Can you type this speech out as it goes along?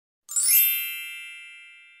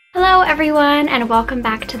Hello everyone and welcome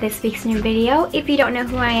back to this week's new video. If you don't know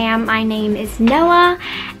who I am, my name is Noah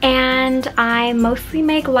and I mostly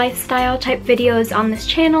make lifestyle type videos on this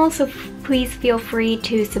channel, so please feel free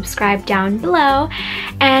to subscribe down below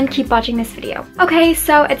and keep watching this video. Okay,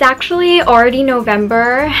 so it's actually already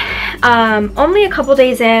November, only a couple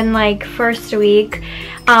days in, like first week.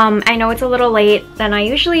 I know it's a little late than I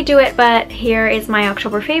usually do it, but here is my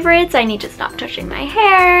October favorites. I need to stop touching my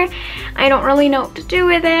hair. I don't really know what to do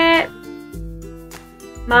with it.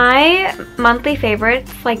 My monthly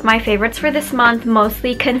favorites, like my favorites for this month,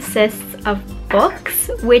 mostly consists of books,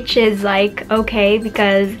 which is like okay,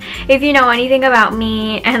 because if you know anything about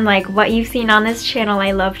me and like what you've seen on this channel,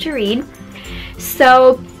 I love to read.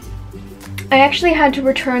 So I actually had to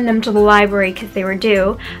return them to the library because they were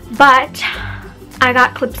due, but I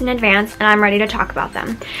got clips in advance and I'm ready to talk about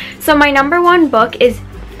them. So my number one book is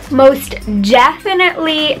most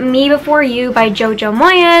definitely Me Before You by Jojo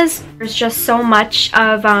Moyes. There's just so much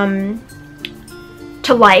of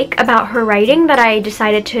to like about her writing that I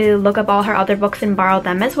decided to look up all her other books and borrow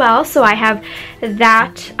them as well. So I have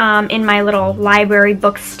that in my little library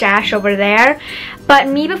book stash over there. But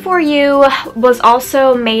Me Before You was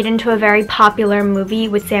also made into a very popular movie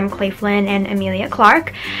with Sam Claflin and Emilia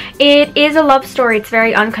Clarke. It is a love story. It's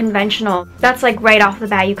very unconventional. That's like right off the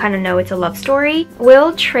bat, you kind of know it's a love story.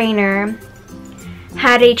 Will Traynor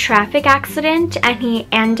had a traffic accident and he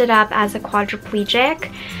ended up as a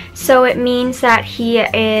quadriplegic. So it means that he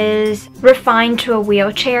is refined to a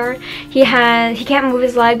wheelchair. He can't move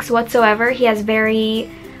his legs whatsoever. He has very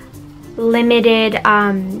limited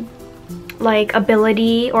like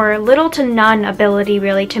ability, or little to none ability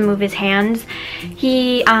really, to move his hands.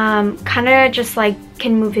 He kind of just like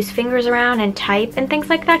can move his fingers around and type and things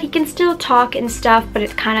like that. He can still talk and stuff, but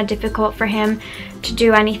it's kind of difficult for him to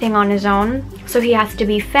do anything on his own. So he has to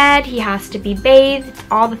be fed, he has to be bathed,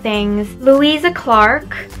 all the things. Louisa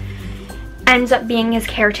Clark ends up being his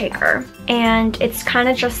caretaker, and it's kind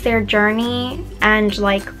of just their journey and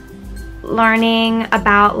like learning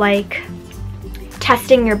about like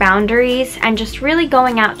testing your boundaries and just really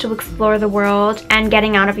going out to explore the world and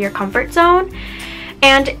getting out of your comfort zone.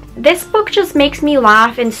 And this book just makes me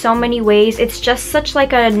laugh in so many ways. It's just such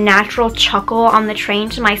like a natural chuckle on the train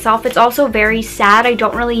to myself. It's also very sad. I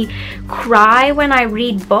don't really cry when I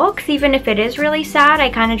read books, even if it is really sad. I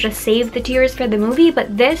kind of just save the tears for the movie.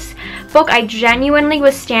 But this book, I genuinely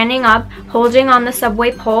was standing up, holding on the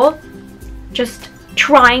subway pole, just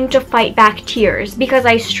trying to fight back tears, because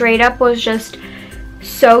I straight up was just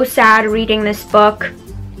so sad reading this book.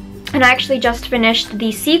 And I actually just finished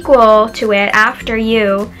the sequel to it, After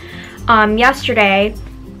You, yesterday.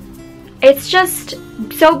 It's just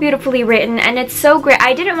so beautifully written and it's so great.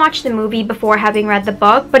 I didn't watch the movie before having read the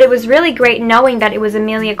book, but it was really great knowing that it was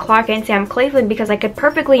Emilia Clarke and Sam Claflin, because I could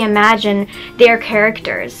perfectly imagine their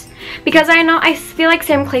characters. Because I feel like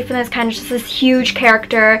Sam Claflin is kind of just this huge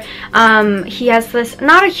character. He has this,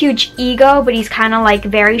 not a huge ego, but he's kind of like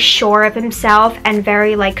very sure of himself and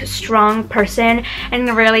very like strong person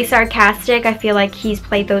and really sarcastic. I feel like he's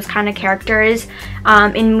played those kind of characters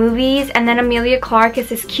in movies. And then Emilia Clarke is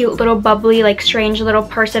this cute little bubbly, like strange little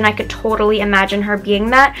person. I could totally imagine her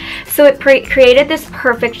being that. So it created this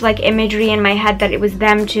perfect like imagery in my head that it was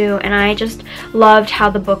them two, and I just loved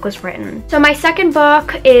how the book was written. So my second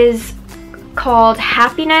book is called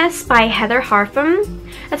Happiness by Heather Harpham.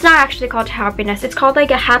 It's not actually called Happiness. It's called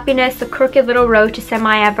like A Happiness, A Crooked Little Road to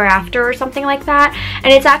Semi-Ever After or something like that.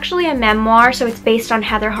 And it's actually a memoir, so it's based on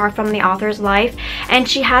Heather Harpham, the author's life. And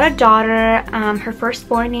she had a daughter, her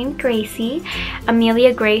firstborn named Gracie,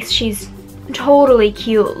 Amelia Grace. She's totally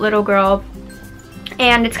cute little girl.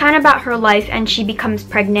 And it's kind of about her life, and she becomes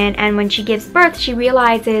pregnant, and when she gives birth, she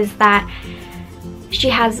realizes that she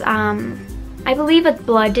has I believe a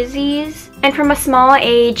blood disease, and from a small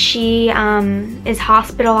age she is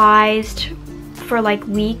hospitalized for like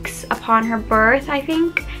weeks upon her birth, I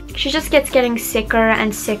think. She just getting sicker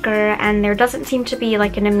and sicker, and there doesn't seem to be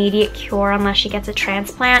like an immediate cure unless she gets a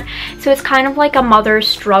transplant. So it's kind of like a mother's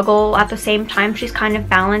struggle. At the same time, she's kind of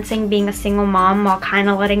balancing being a single mom while kind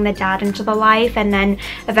of letting the dad into the life, and then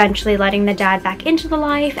eventually letting the dad back into the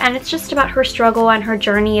life. And it's just about her struggle and her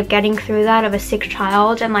journey of getting through that, of a sick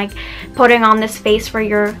child, and like putting on this face for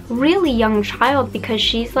your really young child, because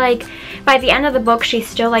she's like, by the end of the book, she's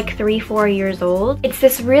still like 3-4 years old. It's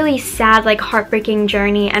this really sad, like heartbreaking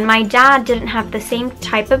journey. And my dad didn't have the same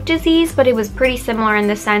type of disease, but it was pretty similar in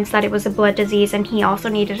the sense that it was a blood disease and he also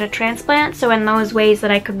needed a transplant. So in those ways that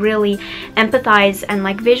I could really empathize and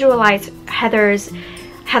like visualize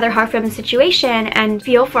Heather Harpham's situation and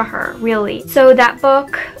feel for her, really. So that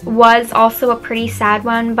book was also a pretty sad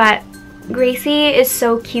one, but Gracie is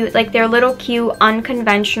so cute. Like, they're little cute,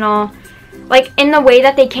 unconventional. Like, in the way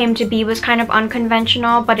that they came to be was kind of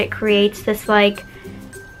unconventional, but it creates this, like,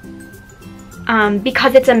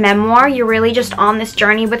 because it's a memoir, you're really just on this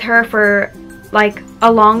journey with her for, like,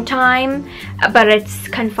 a long time, but it's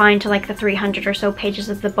confined to, like, the 300 or so pages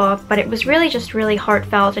of the book. But it was really just really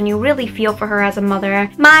heartfelt, and you really feel for her as a mother.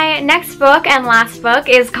 My next book and last book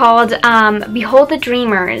is called Behold the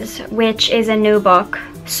Dreamers, which is a new book.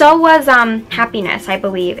 So was Happiness, I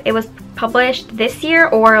believe. It was published this year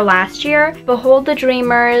or last year. Behold the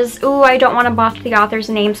Dreamers. Ooh, I don't want to botch the author's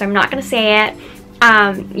name, so I'm not going to say it.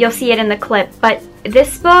 You'll see it in the clip. But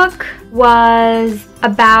this book was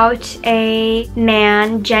about a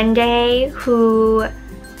man, Jende, who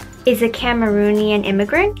is a Cameroonian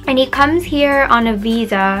immigrant. And he comes here on a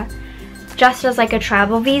visa, just as like a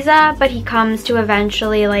travel visa, but he comes to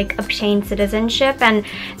eventually like obtain citizenship, and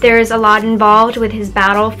there's a lot involved with his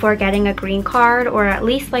battle for getting a green card, or at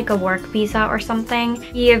least like a work visa or something.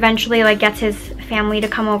 He eventually like gets his family to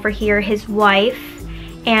come over here, his wife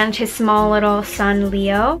and his small little son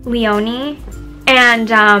Leone,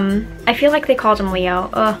 and I feel like they called him Leo.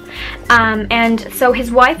 And so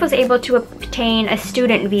his wife was able to obtain a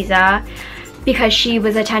student visa because she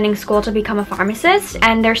was attending school to become a pharmacist,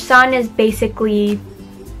 and their son is basically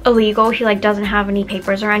illegal. He like doesn't have any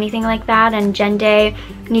papers or anything like that, and Jende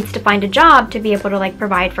needs to find a job to be able to like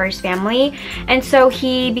provide for his family. And so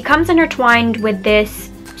he becomes intertwined with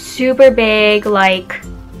this super big like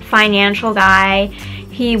financial guy.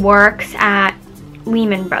 He works at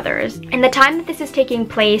Lehman Brothers, and the time that this is taking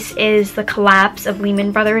place is the collapse of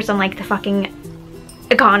Lehman Brothers and like the fucking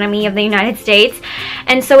economy of the United States.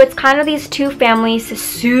 And so it's kind of these two families, a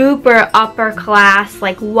super upper class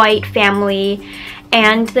like white family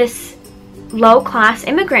and this low class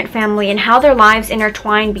immigrant family, and how their lives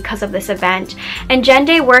intertwine because of this event. And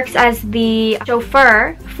Jende works as the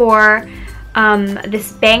chauffeur for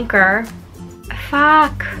this banker.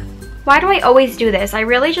 Fuck, why do I always do this? I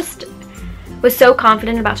really just was so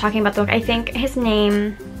confident about talking about the book. I think his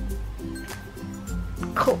name,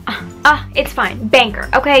 it's fine, banker.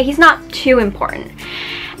 Okay, he's not too important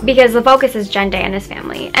because the focus is Jende and his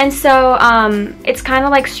family. And so it's kind of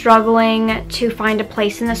like struggling to find a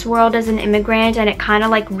place in this world as an immigrant, and it kind of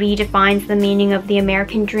like redefines the meaning of the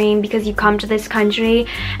American dream, because you come to this country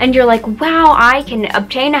and you're like, wow, I can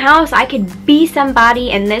obtain a house, I could be somebody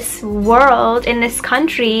in this world, in this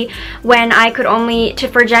country, when I could only,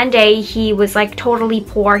 for Jende, he was like totally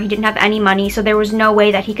poor, he didn't have any money, so there was no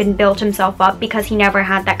way that he could build himself up because he never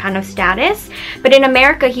had that kind of status. But in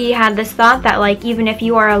America, he had this thought that like, even if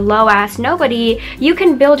you are a low-ass nobody, you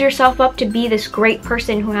can build yourself up to be this great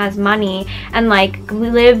person who has money and like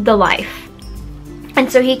live the life. And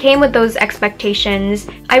so he came with those expectations.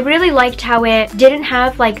 I really liked how it didn't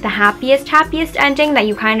have like the happiest ending that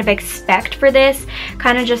you kind of expect for this.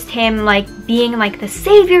 Kind of just him like being like the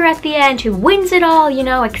savior at the end who wins it all, you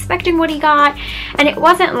know, expecting what he got. And it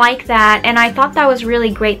wasn't like that. And I thought that was really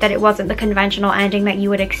great that it wasn't the conventional ending that you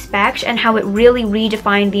would expect, and how it really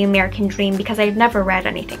redefined the American dream, because I've never read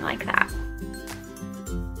anything like that.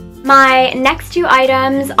 My next two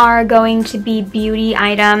items are going to be beauty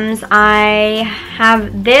items. I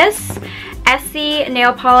have this Essie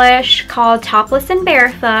nail polish called Topless and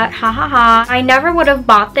Barefoot. Ha ha ha. I never would have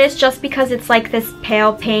bought this just because it's like this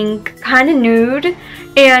pale pink kind of nude,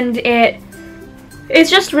 and it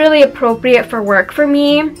is just really appropriate for work for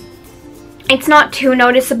me. It's not too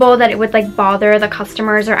noticeable that it would like bother the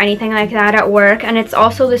customers or anything like that at work, and it's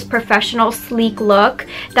also this professional sleek look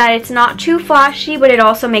that it's not too flashy, but it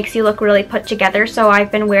also makes you look really put together. So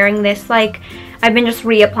I've been wearing this, like I've been just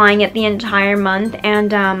reapplying it the entire month,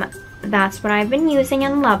 and that's what I've been using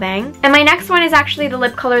and loving. And my next one is actually the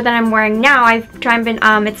lip color that I'm wearing now.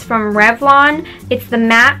 It's from Revlon. It's the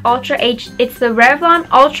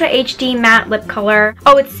Revlon Ultra HD Matte Lip Color.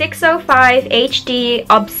 Oh, it's 605 HD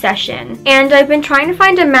Obsession. And I've been trying to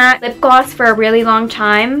find a matte lip gloss for a really long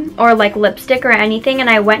time, or like lipstick or anything, and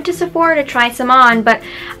I went to Sephora to try some on, but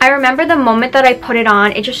I remember the moment that I put it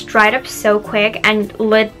on, it just dried up so quick, and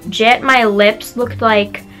legit my lips looked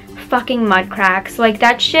like fucking mud cracks. Like,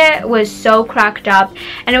 that shit was so cracked up,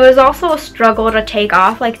 and it was also a struggle to take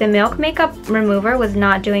off. Like, the Milk makeup remover was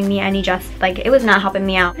not doing me any justice. Like, it was not helping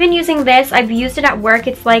me out. I've been using this. I've used it at work.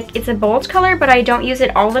 It's like, it's a bold color, but I don't use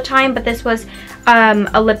it all the time. But this was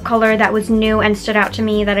a lip color that was new and stood out to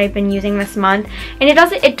me that I've been using this month. And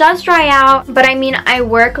it does dry out, but I mean, I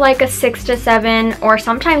work like a 6 to 7 or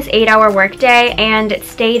sometimes 8-hour work day, and it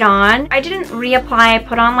stayed on. I didn't reapply. I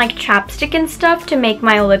put on like chapstick and stuff to make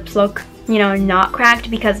my lips look you know, not cracked,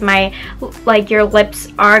 because my, like, your lips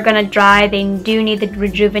are gonna dry. They do need the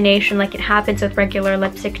rejuvenation like it happens with regular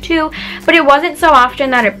lipstick too, but it wasn't so often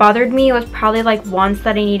that it bothered me. It was probably like once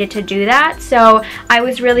that I needed to do that, so I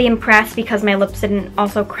was really impressed because my lips didn't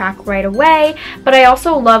also crack right away. But I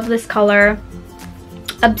also love this color,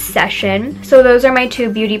 Obsession. So those are my two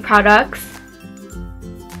beauty products.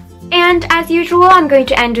 And as usual, I'm going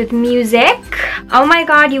to end with music. Oh my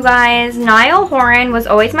god, you guys, Niall Horan was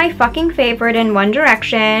always my fucking favorite in One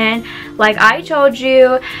Direction. Like I told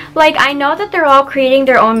you, like I know that they're all creating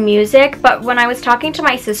their own music, but when I was talking to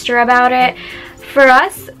my sister about it, for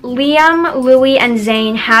us, Liam, Louis, and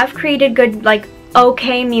Zayn have created good, like,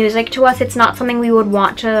 okay music to us. It's not something we would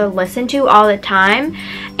want to listen to all the time,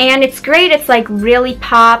 and it's great. It's like really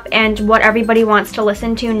pop and what everybody wants to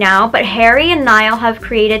listen to now, but Harry and Niall have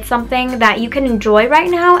created something that you can enjoy right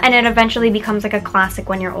now, and it eventually becomes like a classic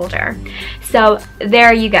when you're older. So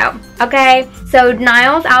there you go. Okay, so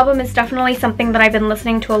Niall's album is definitely something that I've been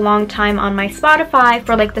listening to a long time on my Spotify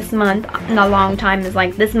for like this month. A long time is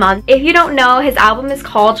like this month. If you don't know, his album is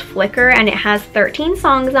called Flicker and it has 13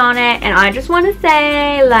 songs on it, and I just want to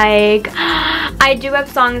say, like, I do have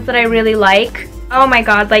songs that I really like. Oh my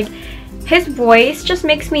god, like his voice just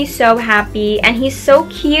makes me so happy, and he's so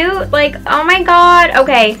cute. Like, oh my god.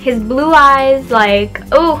 Okay, his blue eyes, like,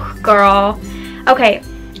 oh girl. Okay,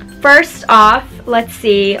 first off, let's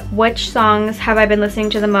see, which songs have I been listening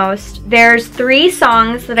to the most? There's 3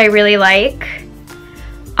 songs that I really like.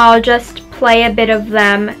 I'll just play a bit of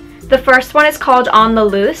them. The first one is called On the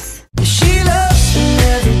Loose. She loves when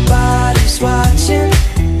everybody's watching.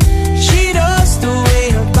 She does the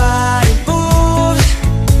way her body moves.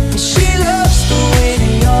 She loves the way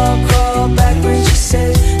they all crawl back when she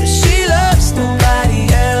says that she loves nobody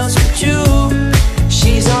else but you.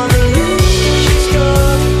 She's on the loose, she's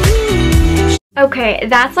gone. Okay,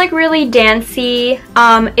 that's like really dancey.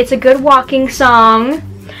 It's a good walking song.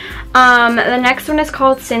 The next one is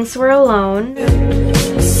called Since We're Alone.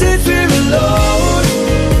 Since we're alone,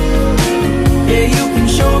 yeah, you can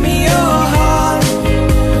show me your heart.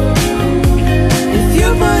 If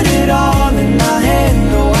you put it all in my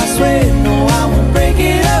hand, no, I swear, no, I won't break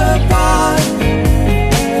it apart.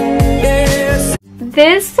 Yes.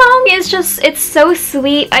 This song is just, it's so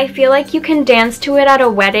sweet. I feel like you can dance to it at a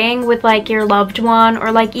wedding with like your loved one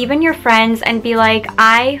or like even your friends and be like,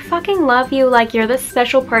 I fucking love you, like you're this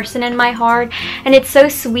special person in my heart, and it's so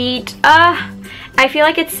sweet. I feel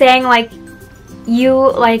like it's saying like, you,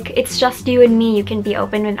 like, it's just you and me, you can be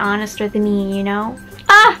open and honest with me, you know?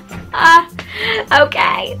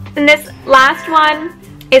 Okay. And this last one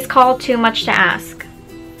is called Too Much to Ask.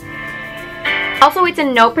 Also, it's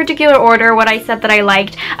in no particular order what I said that I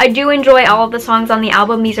liked. I do enjoy all of the songs on the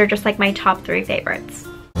album. These are just like my top 3 favorites.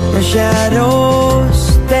 My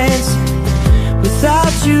shadows dance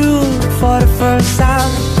without you for the first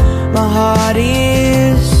time. My heart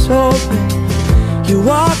is open. You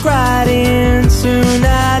walk right in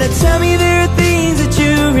tonight and tell me there are things that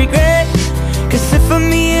you regret. Cause if I'm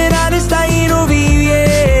being honest, I ain't over you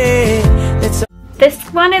yet. This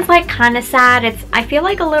one is like kind of sad. It's, I feel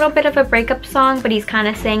like a little bit of a breakup song, but he's kind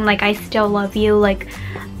of saying like, I still love you. Like,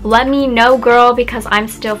 let me know, girl, because I'm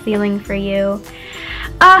still feeling for you.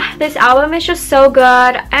 This album is just so good.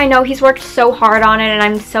 I know he's worked so hard on it, and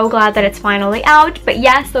I'm so glad that it's finally out. But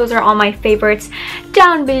yes, those are all my favorites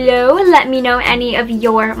down below. Let me know any of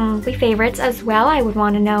your favorites as well. I would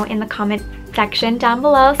want to know in the comment section down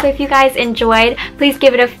below. So if you guys enjoyed, please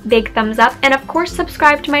give it a big thumbs up, and of course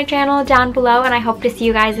subscribe to my channel down below, and I hope to see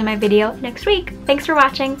you guys in my video next week. Thanks for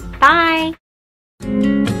watching. Bye!